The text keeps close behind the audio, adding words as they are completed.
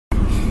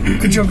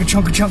Ka-chunka,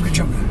 chunka, chunka,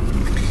 chunka.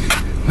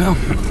 Well,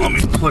 let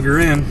me plug her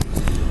in.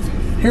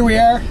 Here we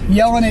are,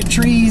 yelling at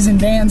trees in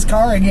Dan's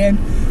car again.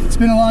 It's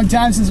been a long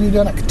time since we've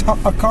done a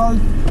car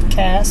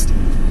cast.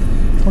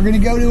 We're gonna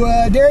go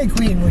to Dairy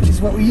Queen, which is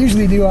what we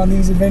usually do on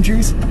these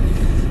adventures,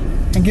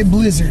 and get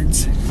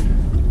blizzards.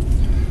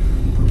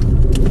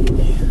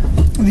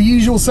 The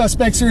usual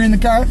suspects are in the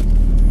car.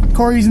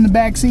 Corey's in the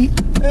back seat.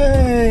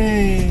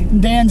 Hey!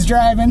 Dan's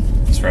driving.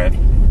 That's right.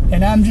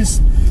 And I'm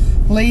just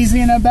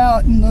lazying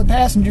about in the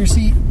passenger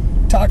seat,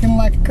 talking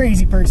like a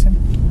crazy person.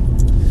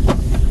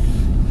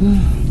 Oh,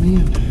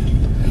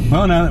 man.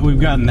 Well, now that we've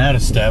gotten that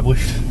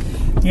established.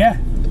 Yeah.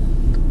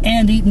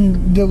 And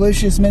eating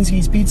delicious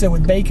Minsky's pizza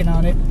with bacon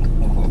on it.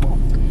 Oh,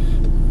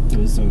 it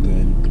was so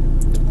good.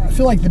 I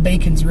feel like the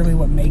bacon's really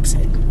what makes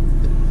it.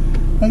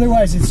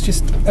 Otherwise, it's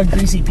just a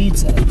greasy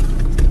pizza.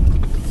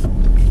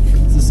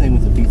 It's the same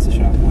with the pizza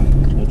shop one,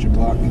 Butcher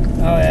Block.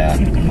 Oh, yeah.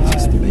 It's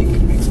just the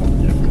bacon makes all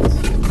the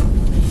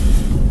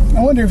difference.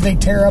 I wonder if they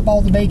tear up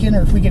all the bacon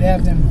or if we could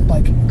have them,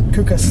 like,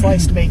 cook a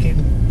sliced bacon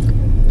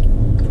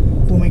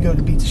when we go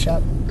to pizza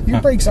shop. Your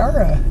brakes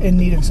are in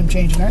need of some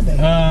changing, aren't they?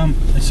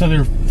 So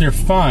they're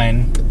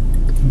fine,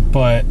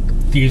 but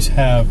these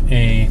have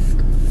a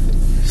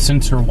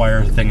sensor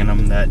wire thing in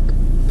them that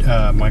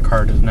my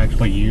car doesn't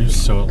actually use,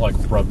 so it like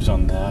rubs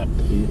on that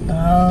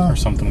or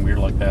something weird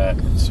like that.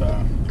 So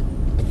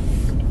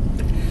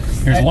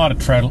there's a lot of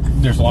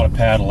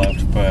pad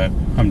left, but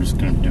I'm just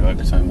gonna do it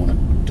because I want to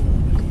do it.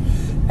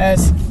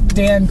 As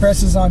Dan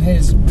presses on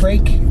his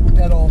brake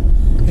pedal,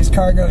 his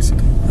car goes,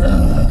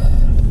 "Ugh."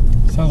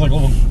 Sounds like a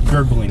little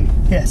gurgling.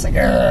 Yeah, it's like,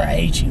 "Ugh, I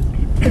hate you."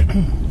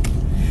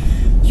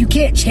 You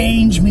can't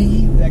change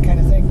me, that kind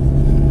of thing.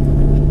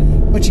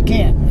 But you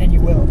can, and you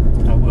will.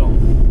 I will.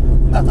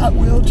 I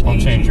will change. I'll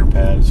change your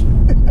pads.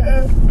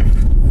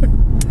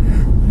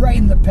 Right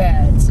in the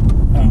pads.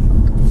 Oh.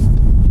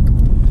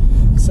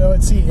 So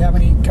let's see how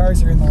many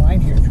cars are in the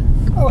line here.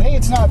 Oh, hey,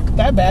 it's not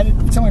that bad.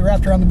 It's only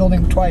wrapped around the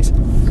building twice.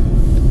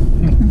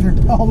 They're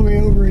all the way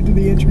over into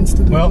the entrance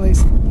to the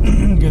place.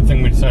 Good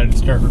thing we decided to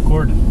start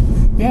recording.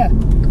 Yeah.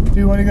 Do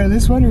we want to go to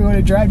this one or do we want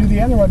to drive to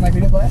the other one like we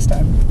did last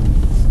time?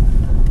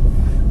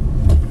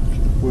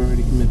 We're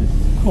already committed.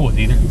 Cool with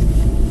either.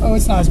 Oh,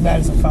 it's not as bad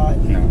as I thought.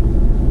 No.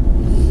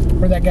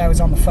 Where that guy was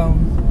on the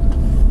phone.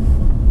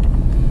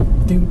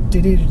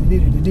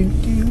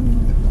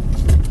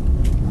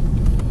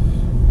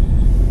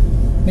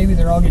 Maybe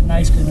they're all getting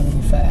ice cream and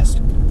they'll be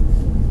fast.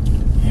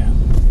 Yeah.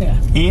 Yeah.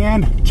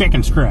 And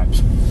chicken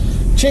strips.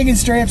 Chicken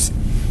strips.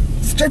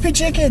 Strippy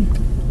chicken.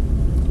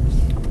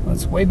 Well,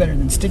 it's way better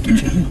than sticky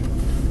chicken.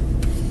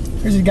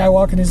 There's a guy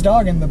walking his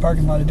dog in the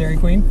parking lot of Dairy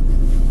Queen.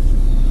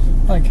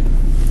 Like,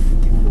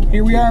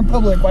 here we are in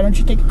public. Why don't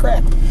you take a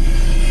crap?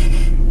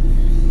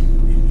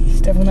 He's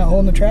definitely not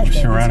holding the trash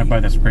bag. Surrounded by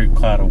this great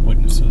cloud of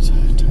witnesses.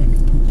 Time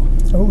to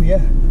poop. Oh,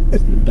 yeah.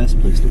 It's the best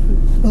place to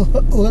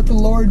poop. Let the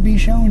Lord be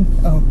shown.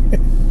 Oh.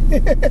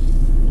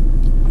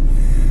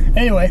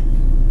 Anyway,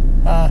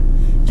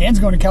 Dan's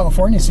going to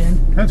California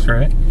soon. That's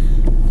right.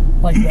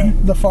 Like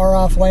the far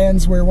off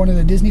lands where one of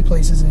the Disney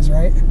places is,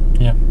 right?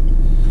 Yeah.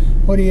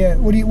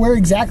 Where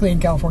exactly in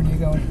California are you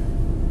going?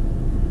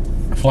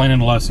 Flying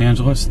into Los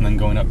Angeles and then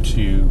going up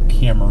to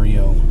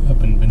Camarillo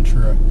up in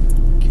Ventura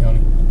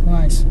County.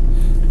 Nice.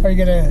 Are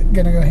you gonna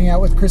go hang out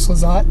with Chris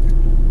Lazat?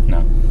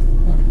 No.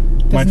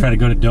 Might try to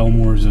go to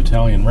Delmore's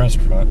Italian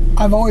restaurant.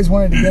 I've always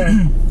wanted to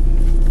go.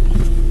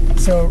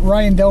 So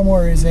Ryan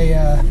Delmore is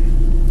a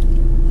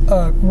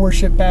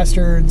worship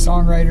pastor and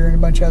songwriter and a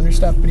bunch of other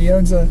stuff, but he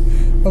owns a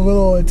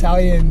little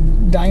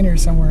Italian diner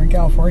somewhere in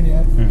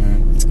California.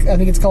 Mm-hmm. I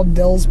think it's called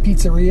Del's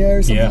Pizzeria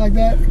or something like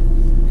that.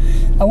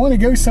 I want to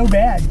go so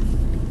bad.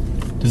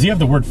 Does he have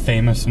the word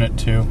famous in it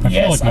too?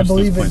 Yes, I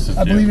believe it.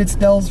 I believe it's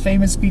Del's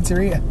Famous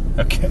Pizzeria.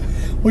 Okay.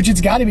 Which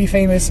it's got to be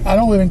famous. I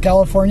don't live in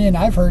California and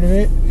I've heard of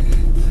it.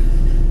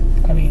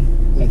 I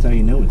mean, that's how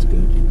you know it's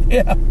good.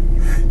 Yeah.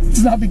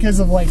 It's not because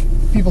of like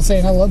people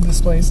saying I love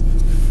this place.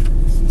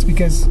 It's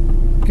because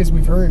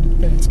we've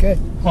heard that it's good.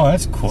 Oh,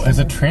 that's cool. There's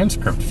a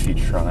transcript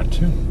feature on it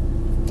too.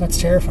 That's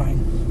terrifying.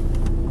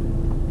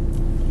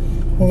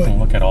 We can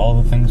look at all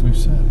the things we've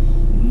said.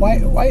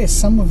 Why is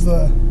some of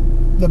the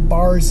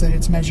bars that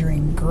it's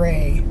measuring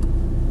gray?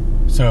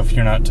 So if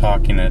you're not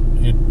talking, it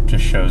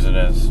just shows it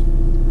as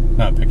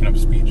not picking up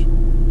speech.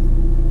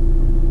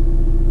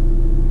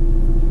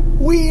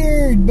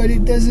 Weird, but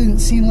it doesn't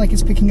seem like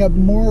it's picking up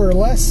more or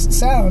less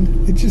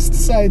sound. It just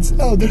decides,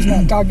 oh, there's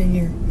not talking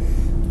here.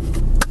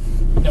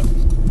 Yep.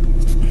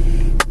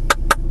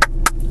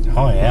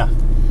 Oh yeah.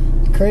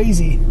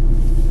 Crazy.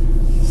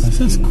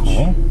 This is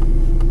cool.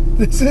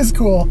 This is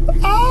cool.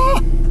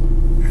 Ah!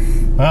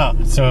 Wow.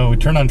 So we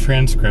turn on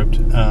transcript,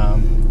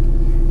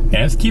 and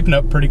it's keeping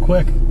up pretty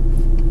quick.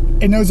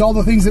 It knows all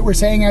the things that we're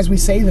saying as we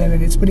say them,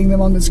 and it's putting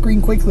them on the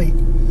screen quickly.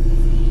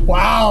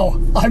 Wow.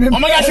 I'm impressed. Oh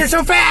my gosh, you're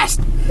so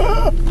fast!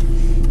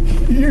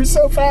 You're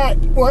so fat.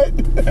 What?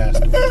 Fast.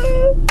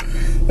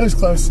 That was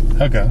close.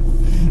 Okay.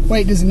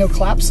 Wait, does it know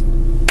claps?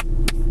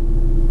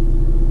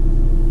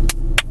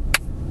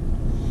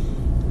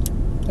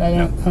 I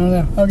don't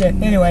know. Okay,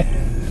 anyway.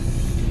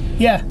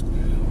 Yeah.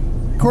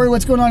 Corey,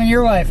 what's going on in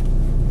your life?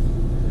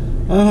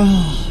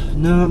 Oh,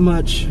 not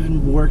much.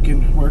 I'm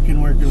working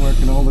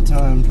all the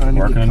time, trying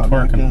to get caught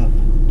back up.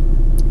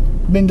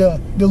 Been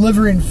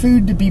delivering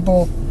food to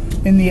people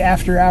in the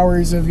after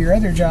hours of your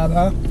other job,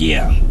 huh?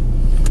 Yeah.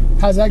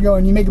 How's that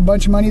going? You make a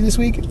bunch of money this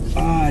week?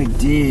 I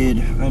did.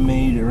 I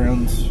made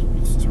around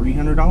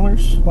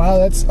 $300. Wow,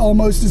 that's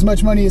almost as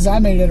much money as I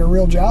made at a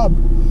real job.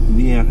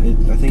 Yeah,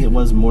 I think it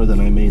was more than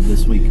I made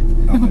this week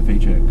on my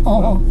paycheck.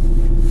 Oh.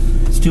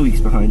 It's 2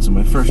 weeks behind, so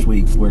my first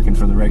week working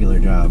for the regular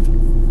job, I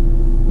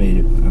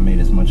made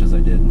as much as I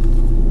did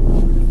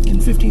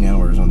in 15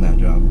 hours on that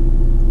job.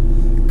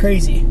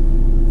 Crazy.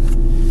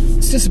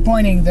 It's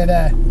disappointing that,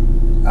 I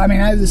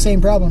mean, I have the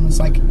same problem. It's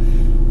like,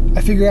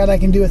 I figure out I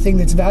can do a thing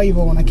that's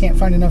valuable and I can't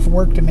find enough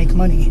work to make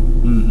money.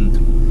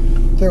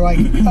 Mm-hmm. They're like,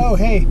 oh,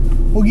 hey,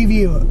 we'll give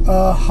you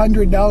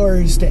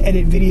 $100 to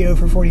edit video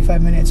for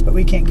 45 minutes, but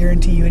we can't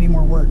guarantee you any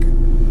more work.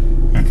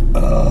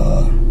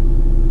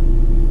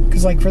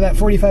 Because, like, for that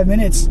 45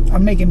 minutes,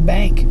 I'm making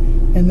bank.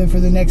 And then for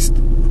the next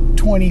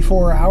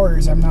 24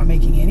 hours, I'm not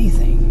making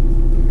anything.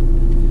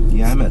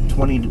 Yeah, I'm at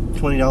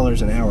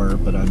 $20 an hour,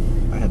 but I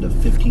had a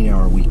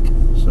 15-hour week,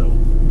 so.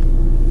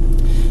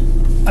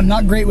 I'm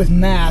not great with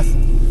math.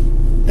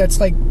 That's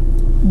like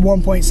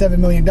 $1.7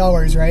 million,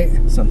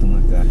 right? Something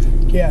like that.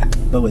 Yeah.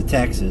 But with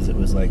taxes, it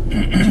was like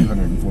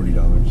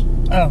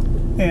 $240. Oh,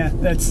 yeah.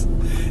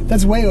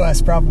 That's way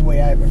less,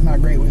 probably. I'm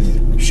not great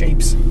with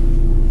shapes.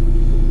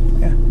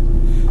 Yeah.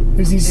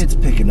 There's these. It's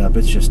picking up.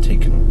 It's just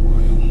taking a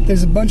while.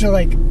 There's a bunch of,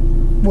 like,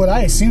 what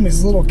I assume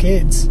is little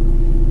kids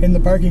in the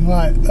parking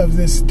lot of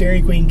this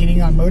Dairy Queen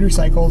getting on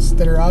motorcycles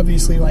that are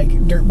obviously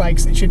like dirt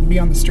bikes that shouldn't be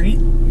on the street.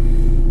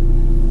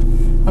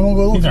 I'm a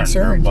little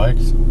concerned. These aren't dirt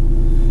bikes.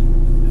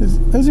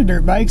 Those are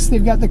dirt bikes.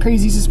 They've got the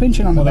crazy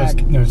suspension on the back.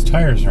 Those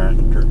tires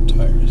aren't dirt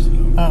tires.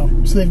 Oh,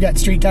 so they've got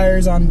street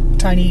tires on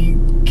tiny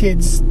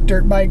kids'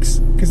 dirt bikes?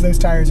 Because those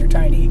tires are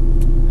tiny.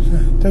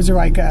 Those are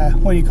like,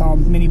 what do you call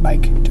them? Mini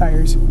bike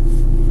tires.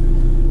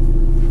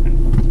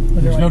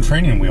 There's no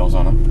training wheels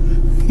on them.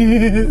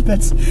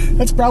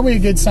 That's probably a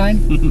good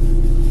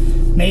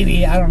sign.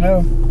 Maybe, I don't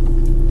know.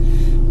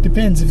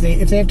 Depends. If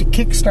they have to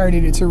kickstart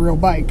it, it's a real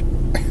bike.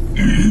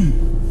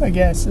 I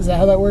guess. Is that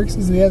how that works?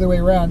 Is it the other way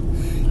around?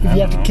 If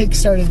you have to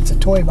kickstart it, it's a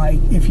toy bike.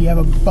 If you have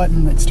a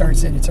button that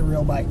starts it, it's a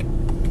real bike.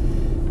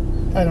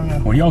 I don't know.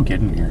 What are y'all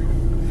getting here?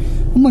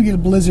 I'm gonna get a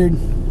Blizzard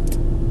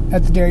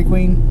at the Dairy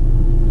Queen.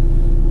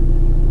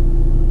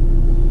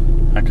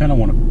 I kind of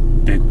want a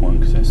big one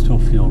because I still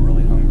feel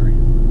really hungry.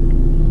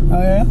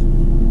 Oh yeah?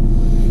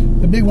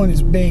 The big one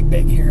is big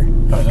here.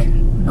 Oh, is it?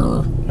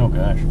 Oh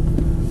gosh.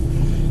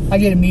 I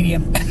get a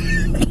medium.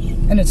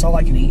 And it's all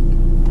I can eat.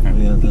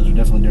 Yeah, those are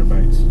definitely dirt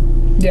bikes.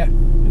 Yeah.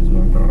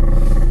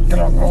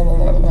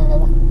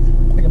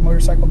 Like a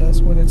motorcycle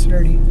does when it's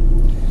dirty.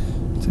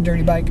 It's a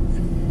dirty bike.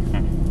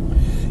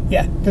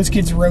 Yeah, those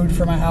kids rode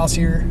from my house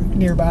here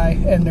nearby,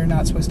 and they're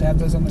not supposed to have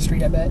those on the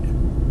street, I bet. I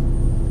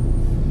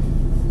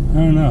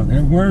don't know.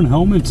 They're wearing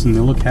helmets and they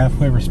look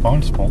halfway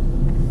responsible.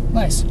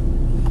 Nice.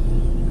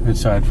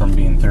 Aside from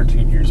being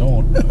 13 years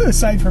old.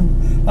 Aside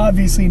from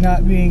obviously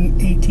not being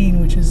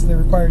 18, which is the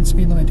required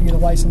speed limit to get a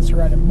license to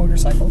ride a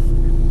motorcycle.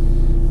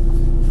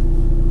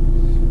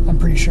 I'm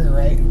pretty sure,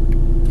 right?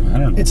 I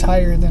don't know. It's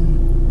higher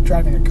than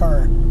driving a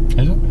car.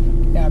 Is it?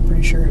 Yeah, I'm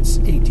pretty sure it's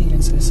 18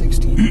 instead of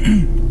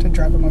 16 to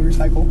drive a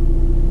motorcycle.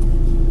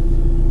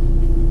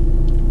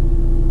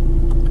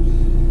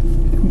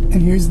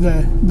 And here's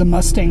the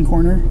Mustang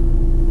corner.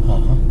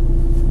 Uh-huh.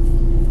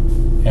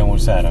 And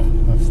what's that, a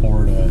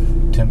Ford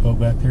Tempo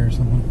back there or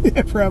something?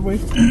 Yeah, probably.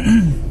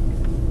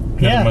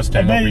 Yeah,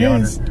 Mustang I bet it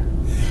is.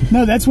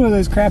 No, that's one of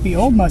those crappy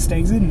old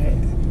Mustangs, isn't it?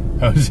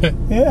 Oh, is it?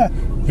 Yeah.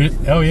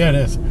 Oh, yeah, it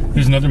is.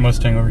 There's another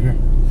Mustang over here.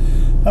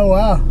 Oh,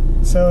 wow.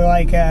 So,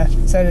 like,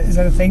 is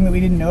that a thing that we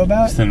didn't know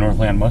about? It's the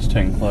Northland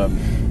Mustang Club.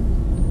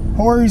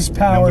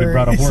 Horsepower. Nobody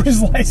brought a horse.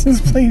 His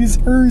license plate is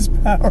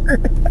horsepower.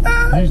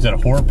 I used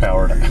that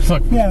horsepower.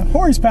 Yeah,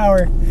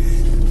 horsepower.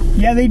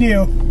 Yeah, they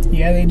do.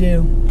 Yeah, they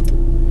do.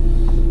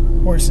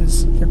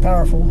 Horses, they're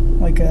powerful,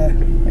 like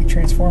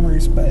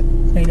Transformers, but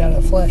made out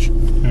of flesh.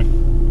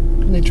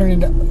 And they turn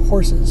into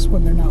horses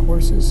when they're not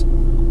horses.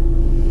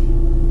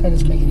 That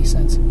doesn't make any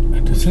sense.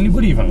 Does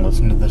anybody even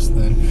listen to this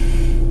thing?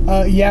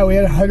 Yeah, we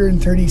had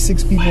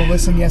 136 people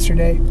listen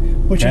yesterday,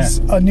 which is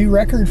a new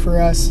record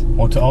for us.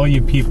 Well, to all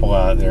you people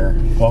out there,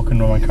 welcome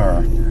to my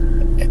car.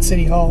 At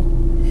City Hall.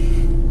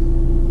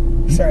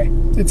 Sorry,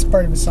 it's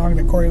part of a song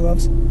that Corey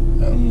loves.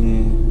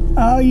 Oh.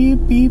 All you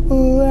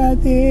people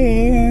out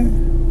there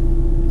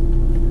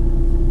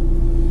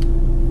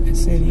at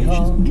City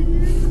Hall.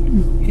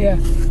 Yeah,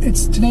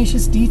 it's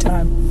Tenacious D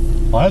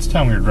time. Last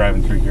time we were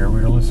driving through here,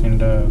 we were listening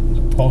to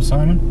Paul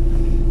Simon.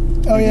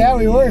 Oh yeah,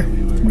 we were.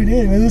 We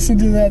did. We listened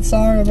to that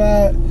song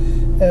about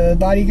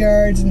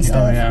bodyguards and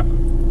stuff. Oh yeah.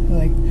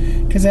 Like,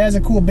 because it has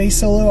a cool bass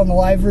solo on the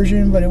live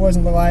version, but it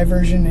wasn't the live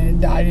version,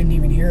 and I didn't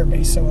even hear a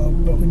bass solo,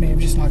 but we may have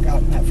just not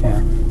gotten that far.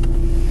 Yeah.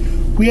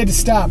 We had to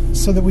stop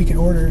so that we could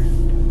order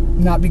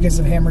not because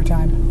of hammer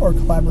time or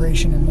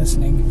collaboration and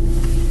listening.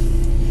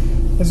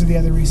 Those are the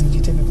other reasons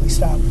you typically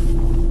stop.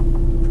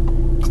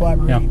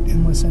 Collaborate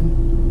and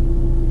listen.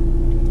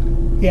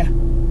 Yeah,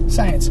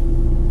 science.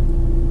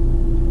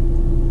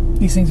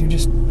 These things are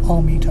just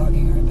all me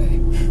talking, aren't they?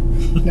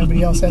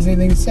 Nobody else has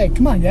anything to say.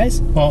 Come on,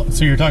 guys. Well,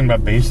 so you're talking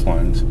about bass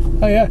lines.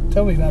 Oh yeah,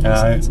 tell me about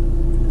bass lines.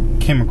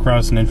 Came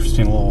across an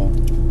interesting little,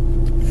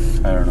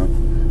 I don't know,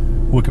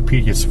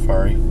 Wikipedia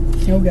safari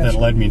that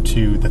led me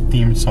to the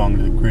theme song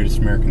to The Greatest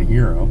American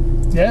Hero.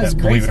 Yeah, it's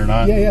great. Believe it or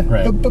not. Yeah.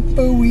 Right.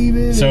 Believe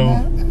it so,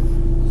 or not.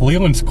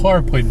 Leland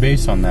Sklar played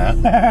bass on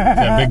that.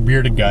 That big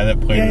bearded guy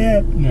that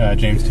played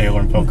James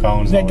Taylor and Phil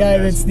Collins. That guy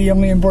that's the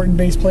only important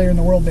bass player in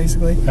the world,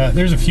 basically.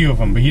 There's a few of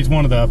them, but he's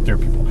one of the up there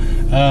people.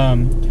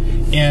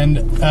 And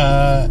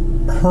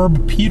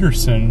Herb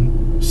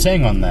Peterson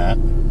sang on that,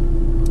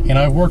 and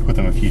I've worked with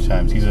him a few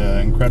times. He's an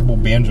incredible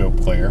banjo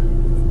player,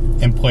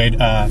 and played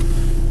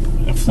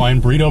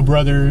Flying Burrito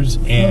Brothers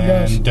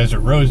and Desert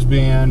Rose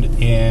Band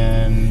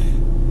and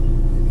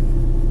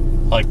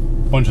like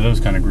a bunch of those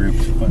kind of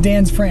groups. But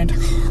Dan's friend,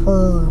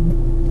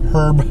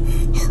 Herb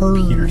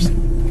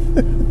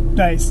Peterson.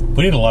 Nice.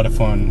 But he had a lot of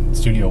fun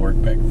studio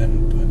work back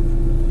then. But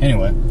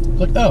anyway, I was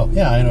like, oh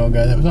yeah, I know a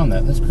guy that was on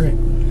that. That's great.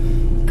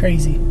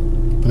 Crazy.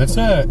 But that's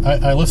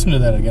I listened to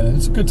that again.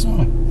 It's a good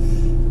song.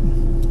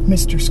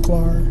 Mr.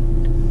 Sklar.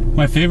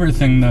 My favorite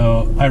thing,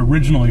 though, I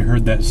originally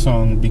heard that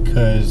song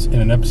because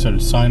in an episode of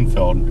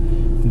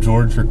Seinfeld,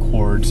 George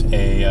records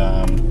a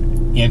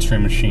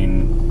answering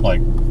machine,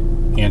 like,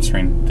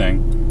 answering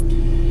thing.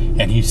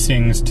 And he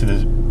sings to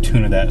the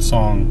tune of that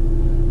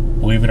song,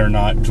 "Believe it or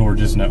not,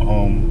 George isn't at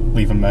home.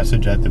 Leave a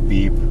message at the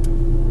beep.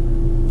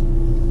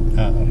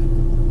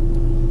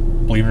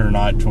 Believe it or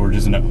not, George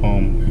isn't at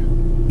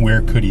home.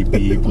 Where could he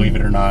be? Believe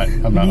it or not,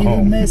 I'm not Leave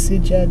home." a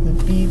message at the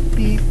beep,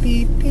 beep,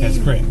 beep, beep. That's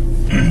great.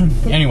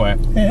 Anyway.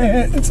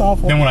 It's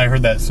awful. Then when I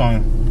heard that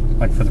song,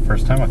 like, for the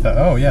first time, I thought,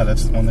 oh, yeah,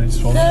 that's the one that he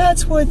stole.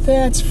 That's what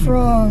that's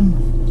from.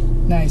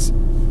 Nice.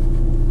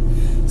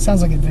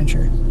 Sounds like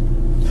adventure.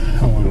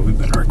 How long have we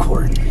been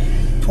recording?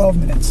 12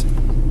 minutes.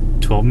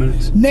 12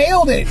 minutes?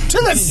 Nailed it! To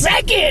the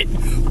second!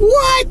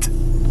 What?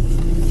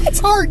 That's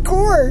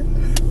hardcore.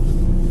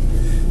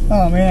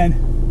 Oh, man.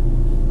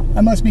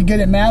 I must be good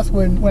at math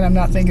when I'm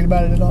not thinking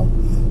about it at all.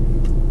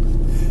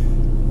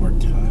 We're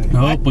tired.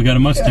 Oh, we got a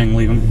Mustang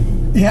leaving.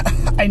 Yeah,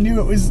 I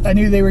knew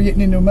they were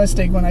getting into a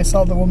Mustang when I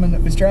saw the woman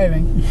that was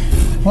driving.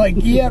 Like,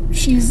 yep,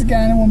 she's the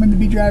kind of woman to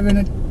be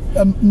driving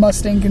a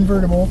Mustang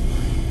convertible.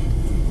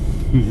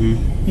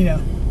 Mm-hmm. You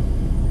know,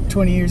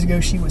 20 years ago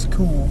she was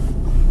cool.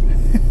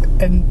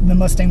 And the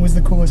Mustang was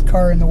the coolest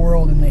car in the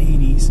world in the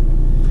 80s.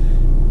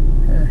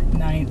 Or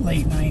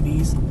late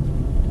 90s.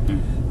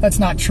 That's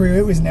not true.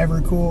 It was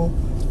never cool.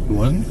 It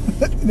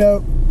wasn't?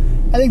 No.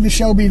 I think the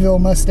Shelbyville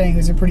Mustang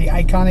is a pretty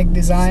iconic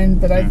design,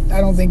 but I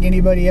don't think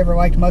anybody ever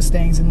liked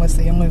Mustangs unless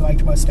they only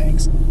liked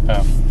Mustangs.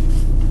 Oh.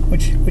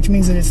 Which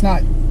means that it's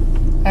not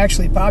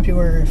actually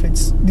popular if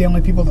it's the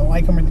only people that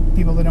like them are the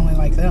people that only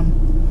like them.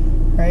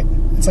 Right?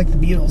 It's like the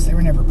Beatles. They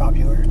were never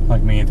popular.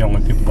 Like me, the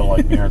only people that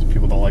like me are the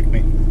people that like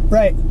me.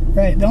 Right.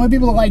 The only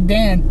people that like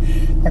Dan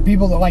are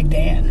people that like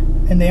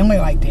Dan. And they only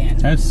like Dan.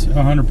 That's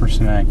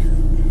 100%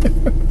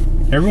 accurate.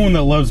 Everyone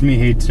that loves me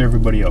hates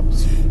everybody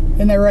else.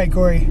 Isn't that right,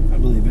 Corey? I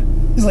believe it.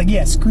 He's like,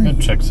 yeah, screw you.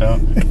 That checks out.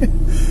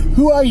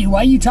 Who are you? Why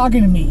are you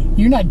talking to me?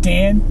 You're not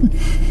Dan.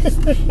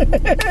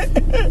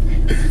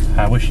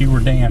 I wish you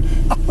were Dan.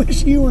 I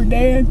wish you were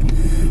Dan.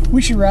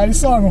 We should write a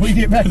song when we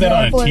get back Put to that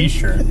our on a place.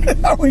 t-shirt.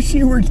 I wish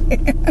you were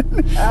Dan.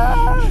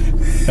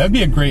 That'd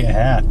be a great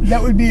hat.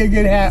 That would be a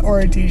good hat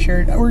or a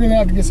t-shirt. We're going to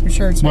have to get some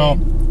shirts Well,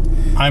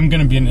 made. I'm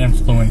going to be an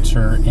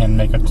influencer and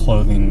make a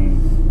clothing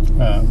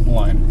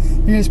line.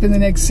 You're going to spend the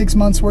next 6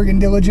 months working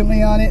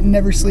diligently on it and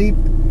never sleep.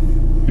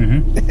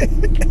 Mm-hmm.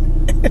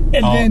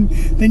 And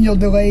then you'll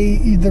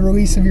delay the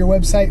release of your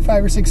website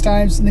 5 or 6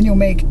 times, and then you'll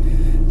make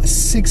a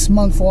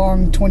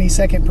 6-month-long,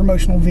 20-second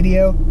promotional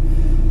video.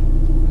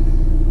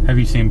 Have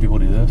you seen people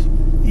do this?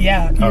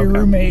 Yeah, your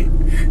roommate.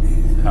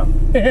 Oh.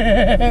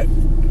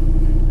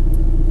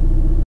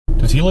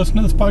 Does he listen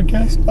to this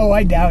podcast? Oh,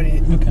 I doubt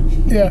it. Okay.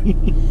 Yeah.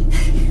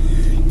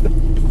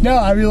 No,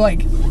 I mean,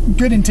 like,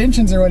 good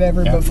intentions or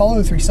whatever, but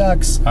follow through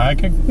sucks. I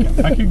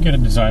could get a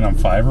design on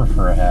Fiverr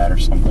for a hat or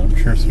something. I'm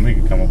sure somebody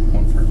could come up with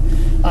one for.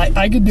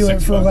 I could do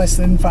it for $6. less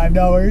than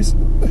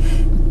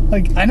 $5.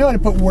 Like, I know how to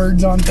put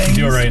words on things.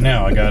 Do it right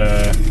now. I got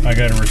a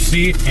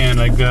receipt and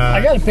I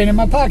got a pen in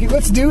my pocket.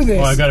 Let's do this.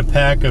 Well, I got a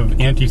pack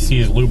of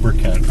Anti-Seize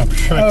lubricant. I'm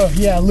sure. Oh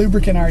yeah,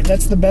 lubricant art.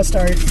 That's the best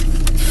art.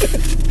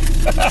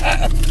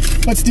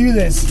 Let's do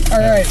this. All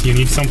right. You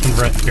need something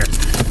right here.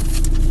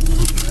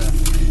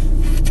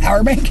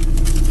 Power bank.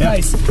 Yeah.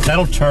 Nice.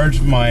 That'll charge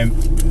my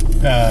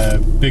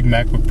big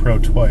MacBook Pro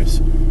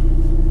twice.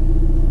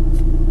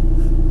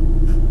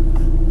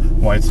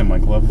 Why it's in my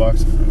glove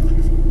box?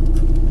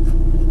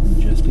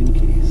 Just in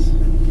case.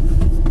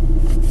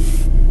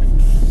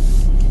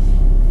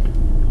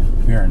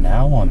 We are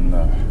now on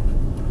the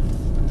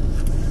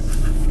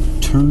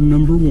turn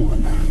number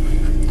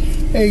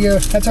 1. There you go.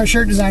 That's our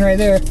shirt design right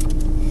there.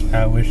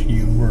 I wish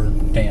you were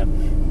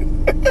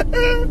Dan.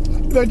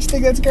 Don't you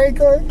think that's great,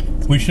 Corey?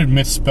 We should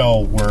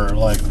misspell "were"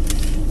 like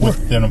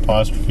with an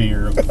apostrophe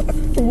or.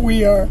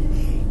 We are.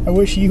 I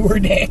wish you were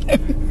Dan.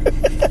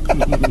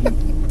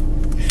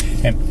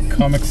 And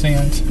Comic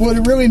Sans. What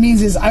it really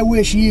means is, I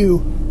wish you.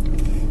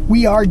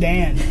 We are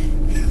Dan.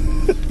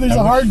 There's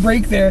a hard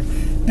break there.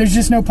 There's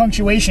just no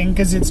punctuation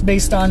because it's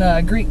based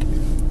on Greek.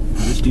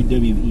 Let's do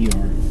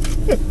W-E-R.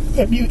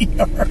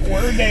 W-E-R.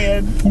 We're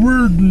Dan.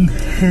 Word.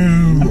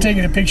 I'm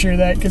taking a picture of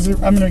that because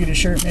I'm going to get a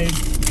shirt made.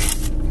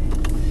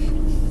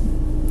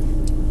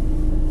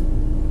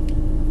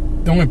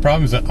 The only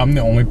problem is that I'm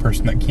the only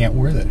person that can't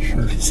wear that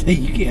shirt. Say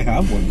you can't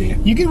have one,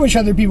 Dan. You could wish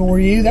other people were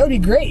you. That would be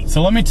great.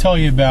 So let me tell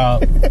you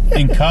about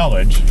in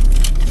college.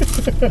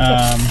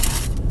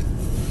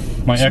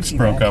 My ex see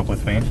broke that. up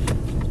with me.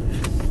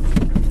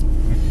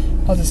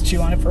 I'll just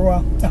chew on it for a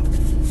while. Oh.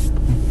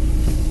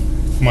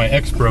 My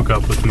ex broke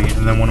up with me,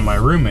 and then one of my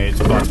roommates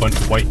bought a bunch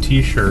of white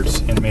T-shirts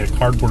and made a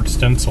cardboard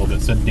stencil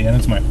that said "Dan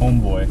is my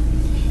homeboy,"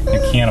 and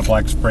a can of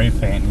black spray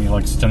paint, and he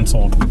like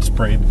stenciled and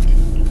sprayed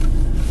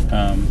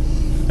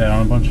that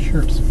on a bunch of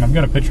shirts. And I've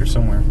got a picture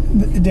somewhere.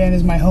 Dan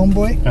is my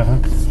homeboy. Uh huh.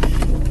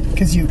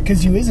 Because you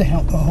is a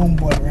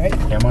homeboy, right?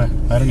 Am I?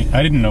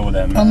 I didn't know what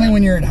that meant. Only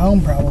when you're at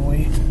home,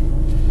 probably.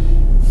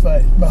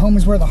 But home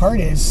is where the heart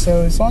is.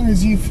 So as long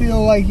as you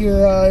feel like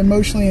you're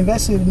emotionally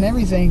invested in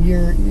everything,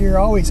 you're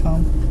always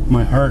home.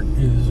 My heart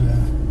is.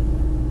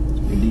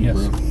 Indeed, Yes.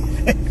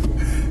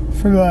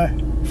 bro.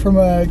 From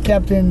a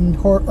Captain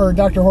or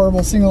Dr.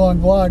 Horrible sing-along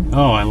vlog.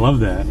 Oh, I love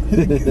that.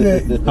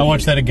 I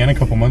watched that again a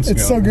couple months ago.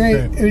 It's so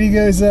great. When he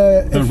goes,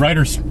 The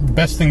writer's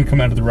best thing to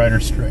come out of the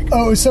writer's strike.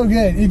 oh, it was so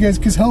good. He goes,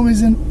 because home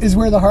is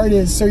where the heart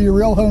is, so your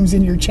real home's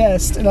in your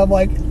chest. And I'm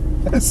like,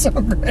 that's so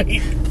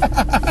great.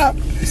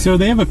 So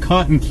they have a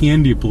cotton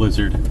candy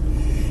blizzard.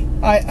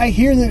 I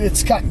hear that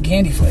it's cotton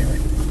candy flavored.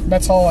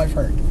 That's all I've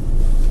heard.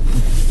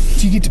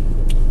 Do you get to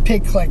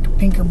pick like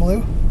pink or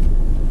blue?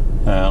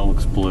 It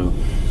looks blue.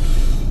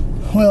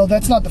 Well,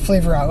 that's not the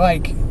flavor I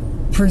like.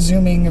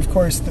 Presuming, of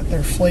course, that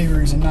they're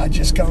flavors and not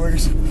just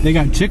colors. They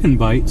got chicken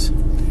bites.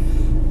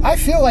 I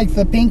feel like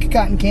the pink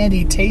cotton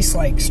candy tastes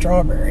like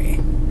strawberry.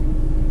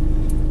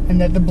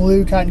 And that the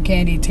blue cotton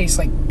candy tastes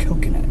like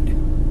coconut.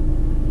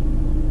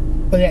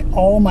 But it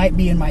all might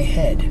be in my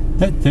head.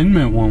 That Thin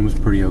Mint one was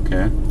pretty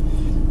okay.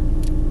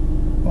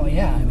 Well,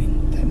 yeah, I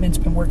mean, that mint's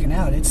been working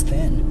out. It's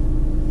thin.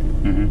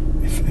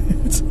 Mm-hmm.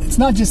 It's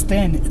not just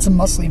thin, it's a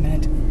muscly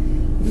mint.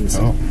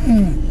 Oh.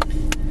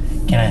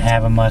 Can I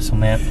have a muscle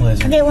mint I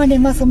blizzard? get one of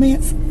them muscle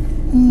mints.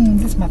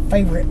 This is my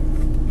favorite.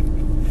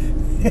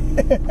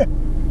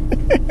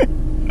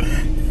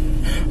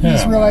 You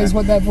just realized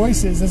what that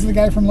voice is. This is the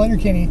guy from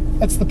Letterkenny.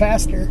 That's the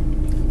pastor.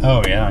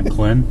 Oh yeah,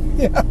 Glenn.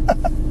 Yeah.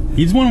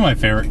 He's one of my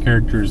favorite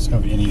characters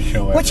of any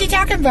show ever. What you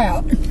talking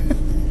about?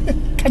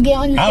 Can I get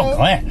on your show? Oh,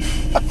 Glenn.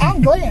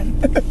 I'm Glenn.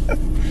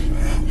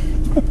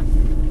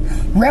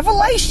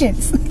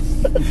 Revelations.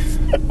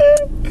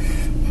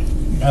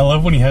 I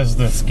love when he has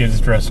the skids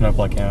dressing up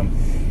like him.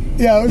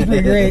 Yeah, it was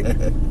pretty great.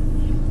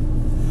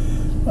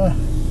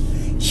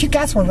 You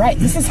guys were right.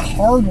 This is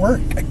hard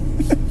work.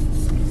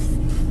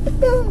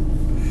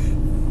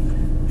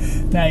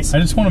 Nice. I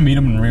just want to meet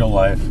him in real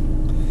life.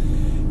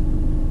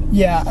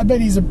 Yeah, I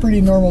bet he's a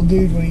pretty normal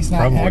dude when he's not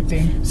Probably.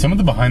 acting. Some of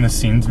the behind the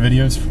scenes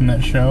videos from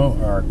that show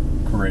are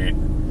great.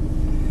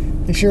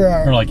 They sure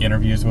are. Or like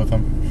interviews with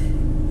him.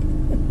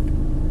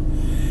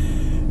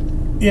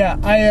 Yeah,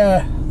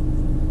 I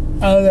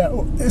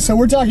don't know. So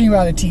we're talking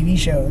about a TV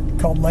show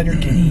called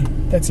Letterkenny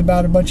that's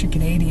about a bunch of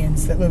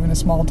Canadians that live in a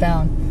small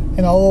town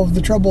and all of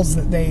the troubles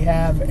that they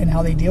have and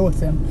how they deal with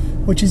them,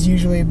 which is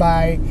usually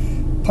by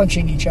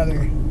punching each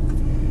other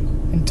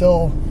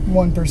until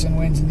one person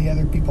wins and the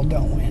other people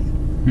don't win.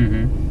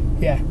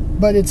 Mm-hmm. Yeah,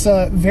 but it's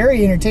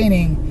very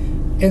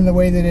entertaining in the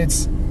way that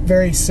it's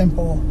very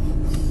simple.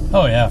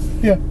 Oh yeah.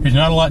 Yeah, There's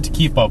not a lot to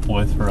keep up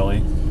with, really.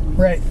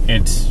 right.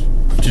 It's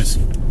just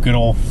good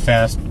old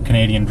fast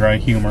Canadian dry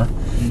humor.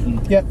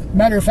 Yep.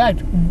 Matter of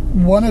fact,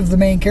 one of the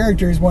main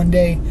characters one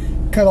day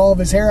cut all of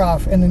his hair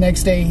off, and the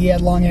next day he had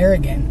long hair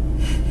again.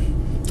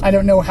 I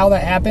don't know how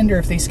that happened or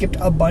if they skipped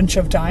a bunch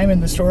of time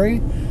in the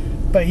story,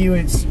 but he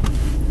was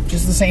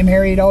just the same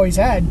hair he'd always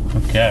had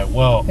Okay,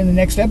 well, in the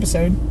next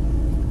episode.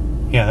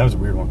 yeah, that was a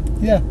weird one.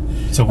 Yeah.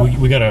 So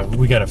we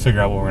gotta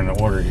figure out what we're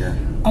gonna order here.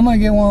 I'm gonna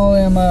get one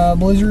of them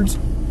blizzards,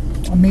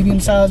 a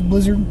medium-sized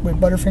blizzard with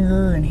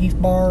Butterfinger and Heath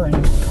Bar and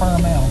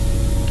caramel.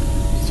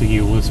 So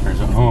you listeners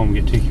at home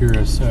get to hear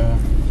us.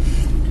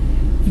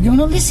 You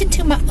gonna listen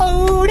to my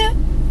order?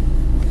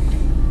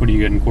 What are you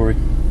getting, Corey?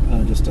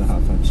 Just a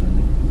hot fudge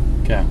sundae.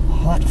 Okay.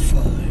 Hot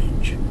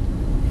fudge.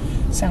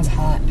 Sounds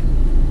hot.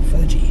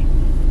 Fudgy.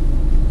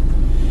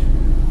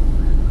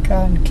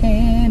 Cotton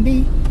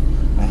candy.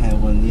 I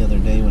had one the other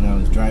day when I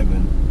was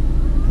driving.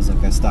 Because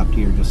like I stopped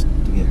here just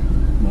to get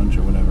lunch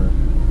or whatever,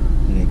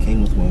 and it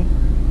came with one.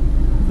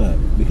 But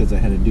because I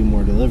had to do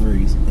more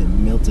deliveries, it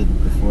melted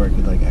before I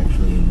could like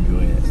actually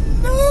enjoy it.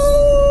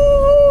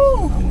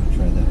 No! I want to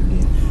try that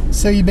again.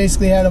 So you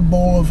basically had a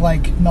bowl of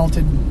like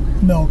melted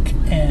milk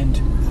and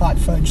hot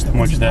fudge. That Much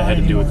wasn't that hot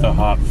had to do with the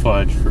anymore. hot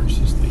fudge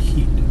versus the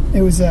heat.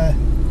 It was at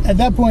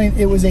that point,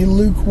 it was a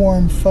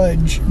lukewarm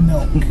fudge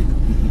milk.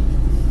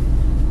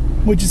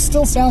 Which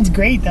still sounds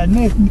great, doesn't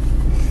it?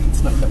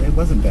 It's not. It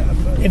wasn't bad,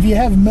 but If you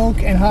have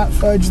milk and hot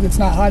fudge that's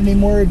not hot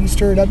anymore, if you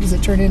stir it up, does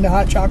it turn into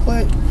hot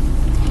chocolate?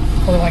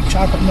 Or like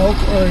chocolate milk?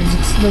 Or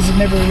does it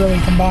never really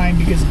combine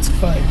because it's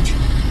fudge?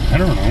 I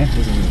don't know. it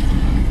doesn't really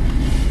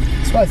come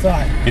That's what I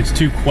thought. It's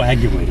too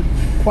coagulated.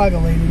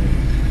 Coagulated.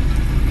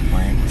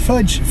 out.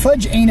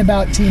 Fudge ain't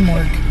about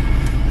teamwork.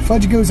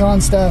 Fudge goes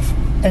on stuff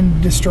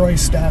and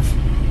destroys stuff.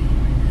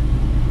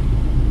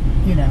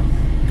 You know,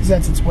 because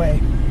that's its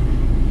way.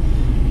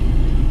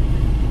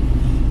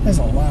 That's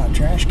a loud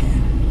trash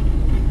can.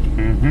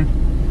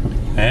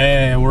 Mm-hmm.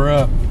 Hey, we're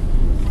up.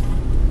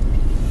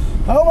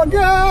 Oh my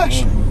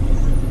gosh!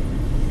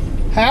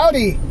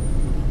 Howdy!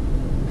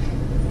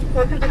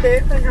 Welcome to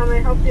Dairy Queen. How may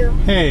I help you?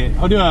 Hey,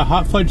 I'll do a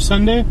hot fudge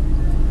sundae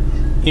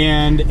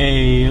and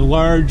a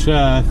large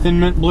thin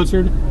mint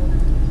blizzard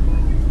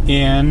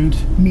and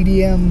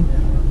Medium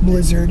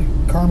Blizzard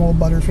Caramel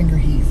Butterfinger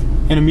Heath.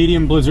 a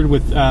medium blizzard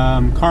with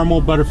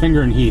caramel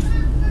butterfinger and heath.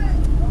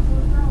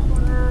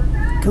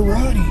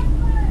 Karate.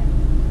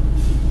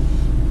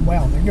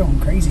 Wow, they're going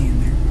crazy in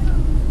there.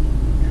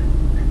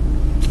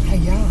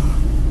 Hiya.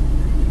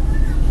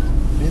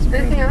 It is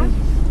Anything really else?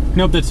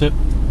 Nope, that's it.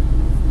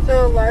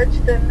 So a large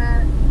thin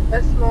mint,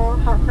 a small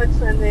hot fudge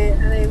sundae,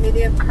 and a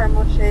medium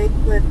caramel shake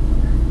with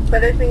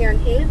Butterfinger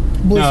and Heath.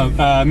 Blizzard.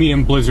 No,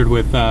 medium blizzard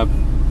with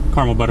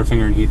caramel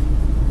butterfinger and heath.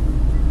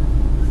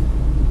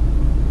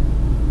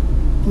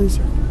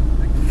 Blizzard.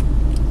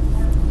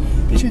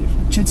 big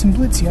difference. Chits and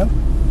Blitz, yo.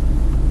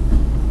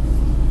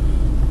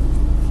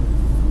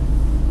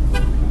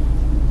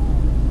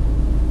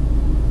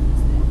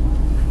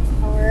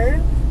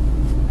 Alright.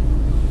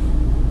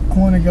 I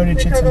want to go to The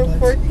Chits total and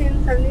Blitz.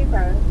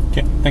 $14.75.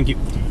 Okay, thank you.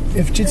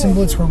 If Chits and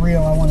Blitz were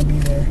real, I want to be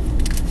there.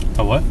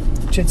 A what?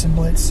 Chits and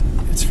Blitz.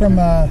 It's from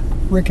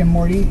Rick and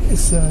Morty.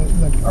 It's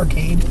the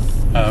arcade,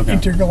 Oh, okay.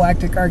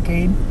 intergalactic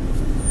arcade,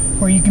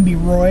 where you can be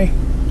Roy.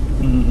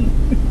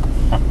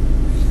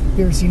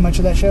 You ever seen much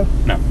of that show?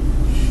 No.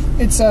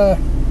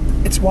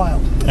 It's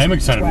wild. I'm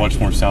excited to watch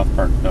more South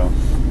Park, though.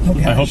 Oh,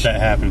 I hope gosh. that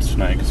happens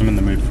tonight, because I'm in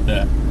the mood for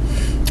that.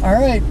 All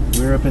right,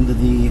 We're up into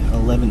the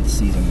 11th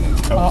season now.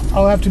 Oh.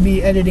 I'll have to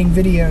be editing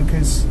video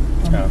because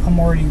Oh. I'm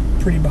already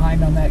pretty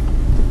behind on that.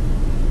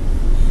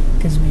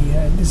 Because we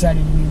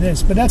decided to do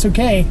this, but that's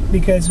okay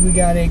because we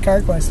got a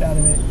car quest out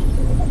of it,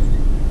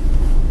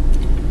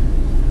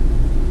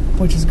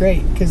 which is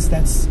great because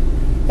that's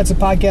a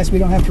podcast we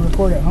don't have to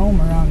record at home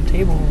around a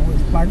table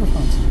with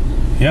microphones.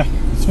 Yeah,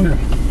 that's true.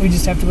 We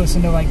just have to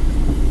listen to like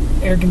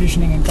air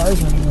conditioning and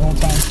cars running the whole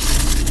time.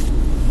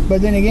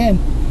 But then again,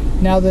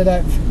 now that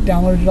I've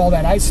downloaded all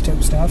that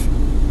isotope stuff,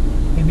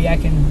 maybe I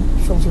can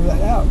filter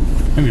that out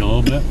Maybe a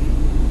little bit.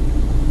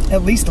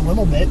 at least a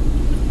little bit.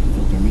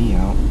 Filter me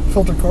out.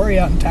 Filter Corey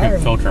out Could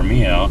entirely. filter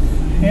me out.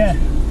 Yeah.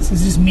 So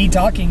it's just me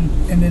talking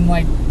and then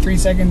like 3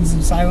 seconds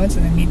of silence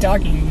and then me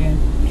talking again.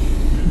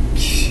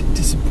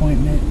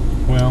 Disappointment.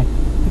 Well,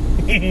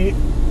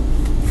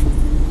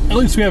 at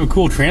least we have a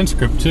cool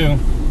transcript, too.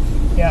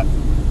 Yeah.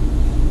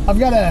 I've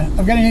got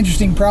an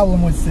interesting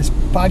problem with this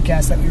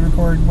podcast that we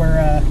record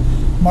where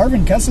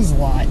Marvin cusses a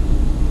lot.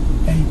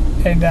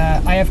 And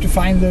I have to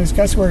find those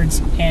cuss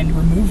words and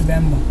remove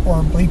them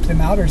or bleep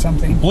them out or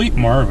something. Bleep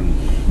Marvin.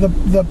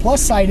 The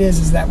plus side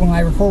is that when I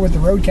record with the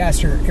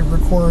Rodecaster, it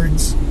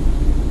records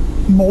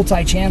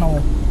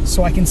multi-channel,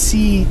 so I can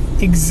see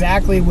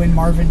exactly when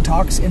Marvin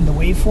talks in the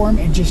waveform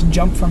and just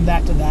jump from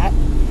that to that.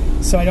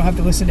 So I don't have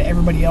to listen to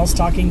everybody else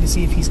talking to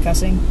see if he's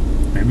cussing.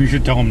 Maybe you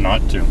should tell him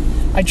not to.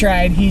 I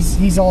tried.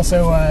 He's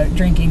also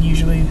drinking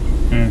usually,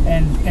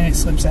 and it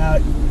slips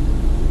out.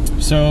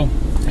 So,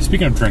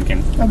 speaking of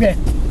drinking, Okay,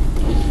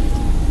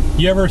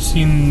 you ever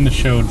seen the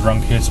show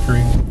Drunk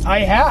History? I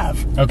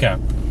have. Okay.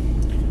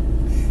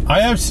 I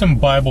have some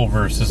Bible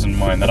verses in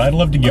mind that I'd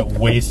love to get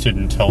wasted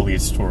and tell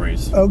these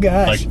stories. Oh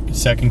gosh. Like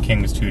 2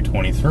 Kings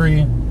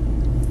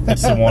 2:23.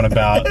 It's the one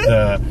about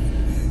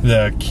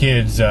the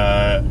kids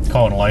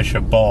calling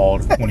Elisha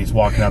bald when he's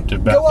walking up to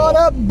Bethel. Go on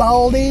up,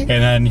 Baldy. And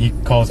then he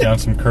calls down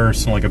some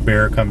curse, and like a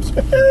bear comes.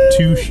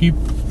 2 sheep,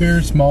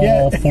 very small,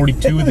 Yeah.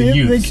 42 of the They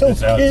youths. kill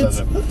Is how it says kids.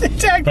 it. They're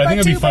attacked But I by think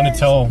it'd be 2 fun to bears.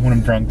 tell when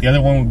I'm drunk. The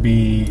other one would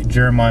be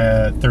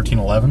Jeremiah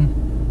 13:11.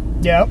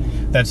 Yep.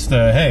 That's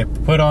the, hey,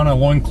 put on a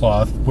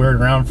loincloth, wear it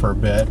around for a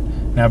bit,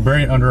 now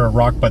bury it under a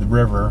rock by the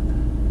river.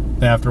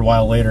 Then after a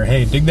while later,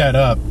 hey, dig that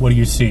up, what do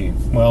you see?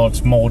 Well,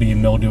 it's moldy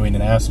and mildewy and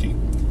nasty.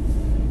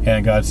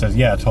 And God says,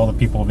 yeah, tell the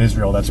people of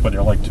Israel that's what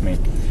they're like to me.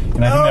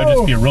 And I think that would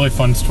just be a really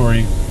fun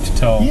story to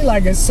tell. You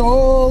like a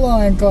soil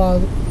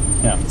loincloth.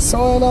 Yeah.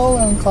 Soil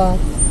loincloth.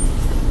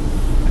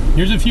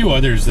 There's a few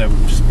others that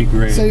would just be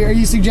great. So are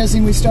you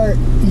suggesting we start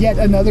yet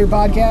another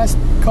podcast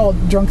called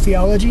Drunk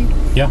Theology?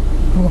 Yeah.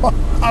 Well,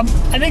 I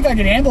think I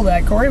can handle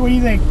that, Corey. What do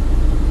you think?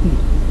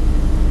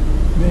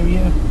 Maybe,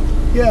 yeah.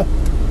 Yeah.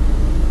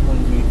 As long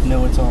as we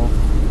know it's all.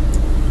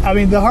 I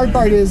mean, the hard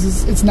part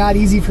is it's not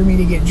easy for me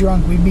to get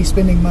drunk. We'd be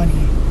spending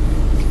money.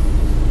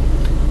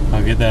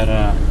 I'll get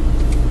that.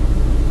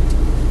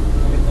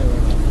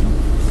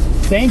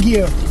 Thank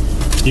you.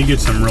 You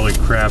get some really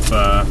crap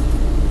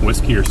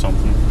whiskey or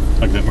something,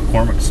 like that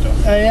McCormick stuff.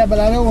 Yeah, but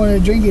I don't want to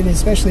drink it,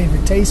 especially if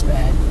it tastes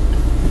bad.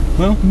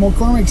 Well,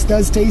 McCormick's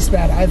does taste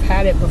bad. I've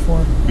had it before.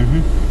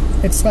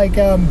 mm-hmm. It's like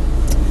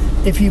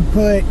if you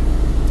put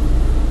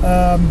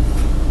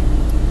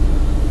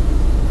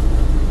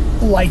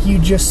like you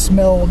just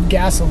smelled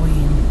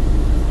gasoline.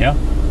 Yeah.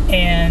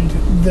 And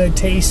the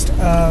taste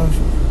of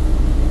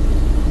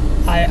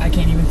I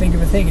can't even think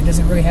of a thing. It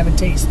doesn't really have a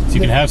taste. So you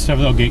can have stuff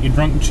that'll get you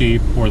drunk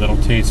cheap, or that'll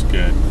taste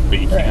good, but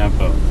you can't have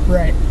both.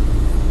 Right.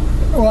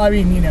 Well, I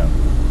mean, you know,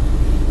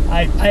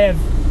 I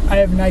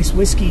have nice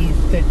whiskey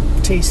that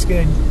tastes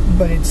good,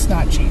 but it's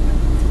not cheap.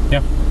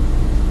 Yeah.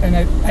 And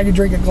I could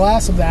drink a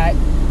glass of that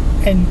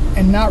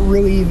and not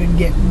really even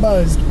get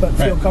buzzed, but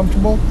feel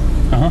comfortable.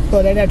 Uh-huh.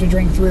 But I'd have to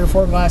drink 3 or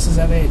 4 glasses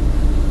of it.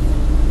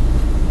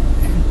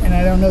 And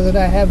I don't know that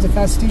I have the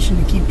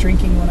constitution to keep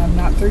drinking when I'm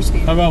not thirsty.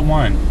 How about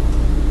wine?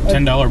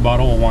 $10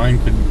 bottle of wine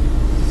could...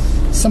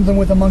 Something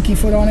with a monkey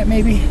foot on it,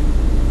 maybe?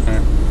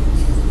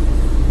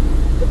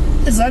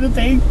 Is that a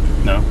thing?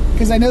 No.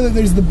 Because I know that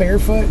there's the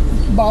barefoot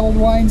bottled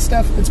wine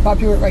stuff that's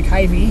popular at like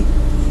Hy-Vee.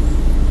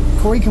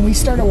 Corey, can we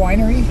start a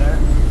winery?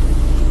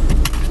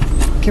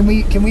 Can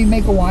we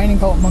make a wine and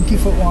call it Monkey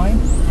Foot Wine?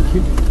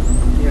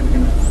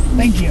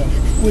 Thank you.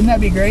 Wouldn't that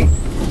be great?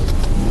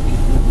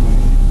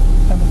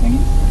 Have a thing?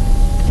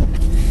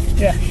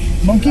 Yeah.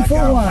 Monkey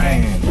Foot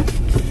Wine.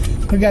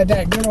 We got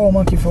that good old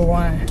Monkey Foot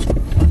Wine.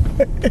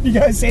 You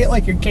gotta say it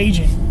like you're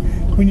Cajun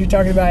when you're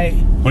talking about it.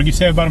 What did you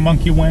say about a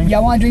monkey wing?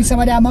 Y'all want to drink some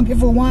of that Monkey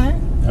Foot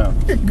Wine? Oh.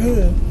 It's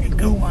good. It's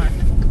good wine.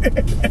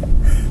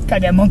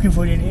 Got that monkey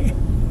foot in it.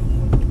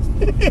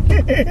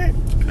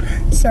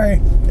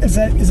 Sorry. Is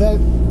that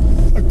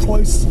a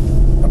close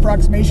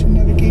approximation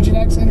of a Cajun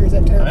accent, or is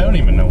that terrible? I don't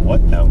even know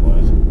what that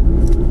was.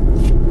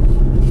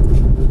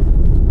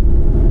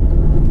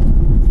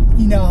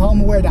 You know,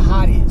 home where the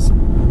hot is.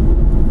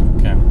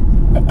 Okay.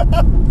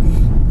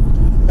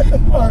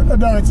 Or,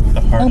 no, it's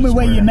The heart only is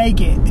way where. you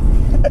make it.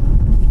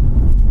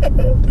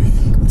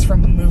 It's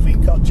from a movie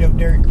called Joe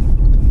Dirt.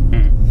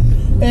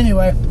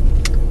 Anyway,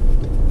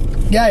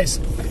 guys,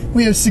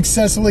 we have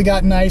successfully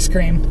gotten ice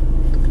cream.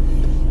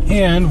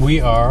 And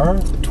we are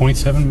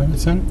 27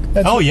 minutes in.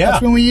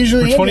 That's when we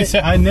usually We're end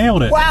 27. I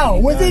nailed it. Wow,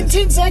 within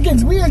 10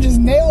 seconds, we are just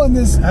nailing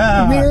this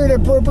weird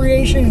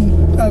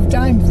appropriation of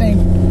time thing.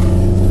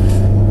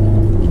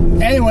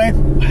 Anyway,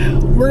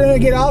 we're going to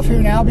get off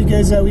here now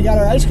because we got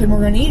our ice cream. We're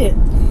going to eat it.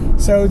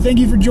 So thank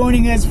you for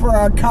joining us for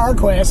our car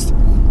quest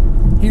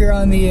here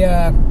on the,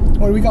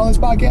 what do we call this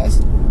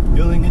podcast?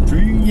 Yelling at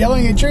trees.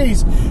 Yelling at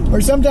trees. Or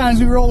sometimes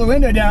we roll the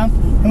window down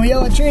and we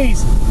yell at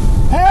trees.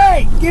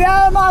 Hey, get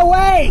out of my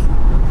way!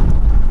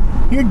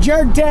 You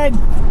jerk, Ted!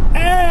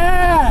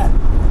 Ah!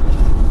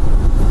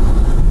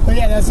 But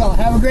yeah, that's all.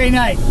 Have a great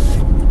night.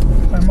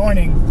 Or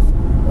morning.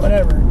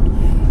 Whatever.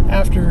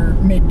 After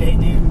midday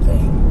noon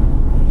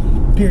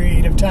thing.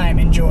 Period of time.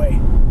 Enjoy.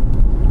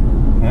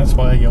 That's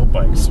why I yell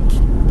bikes.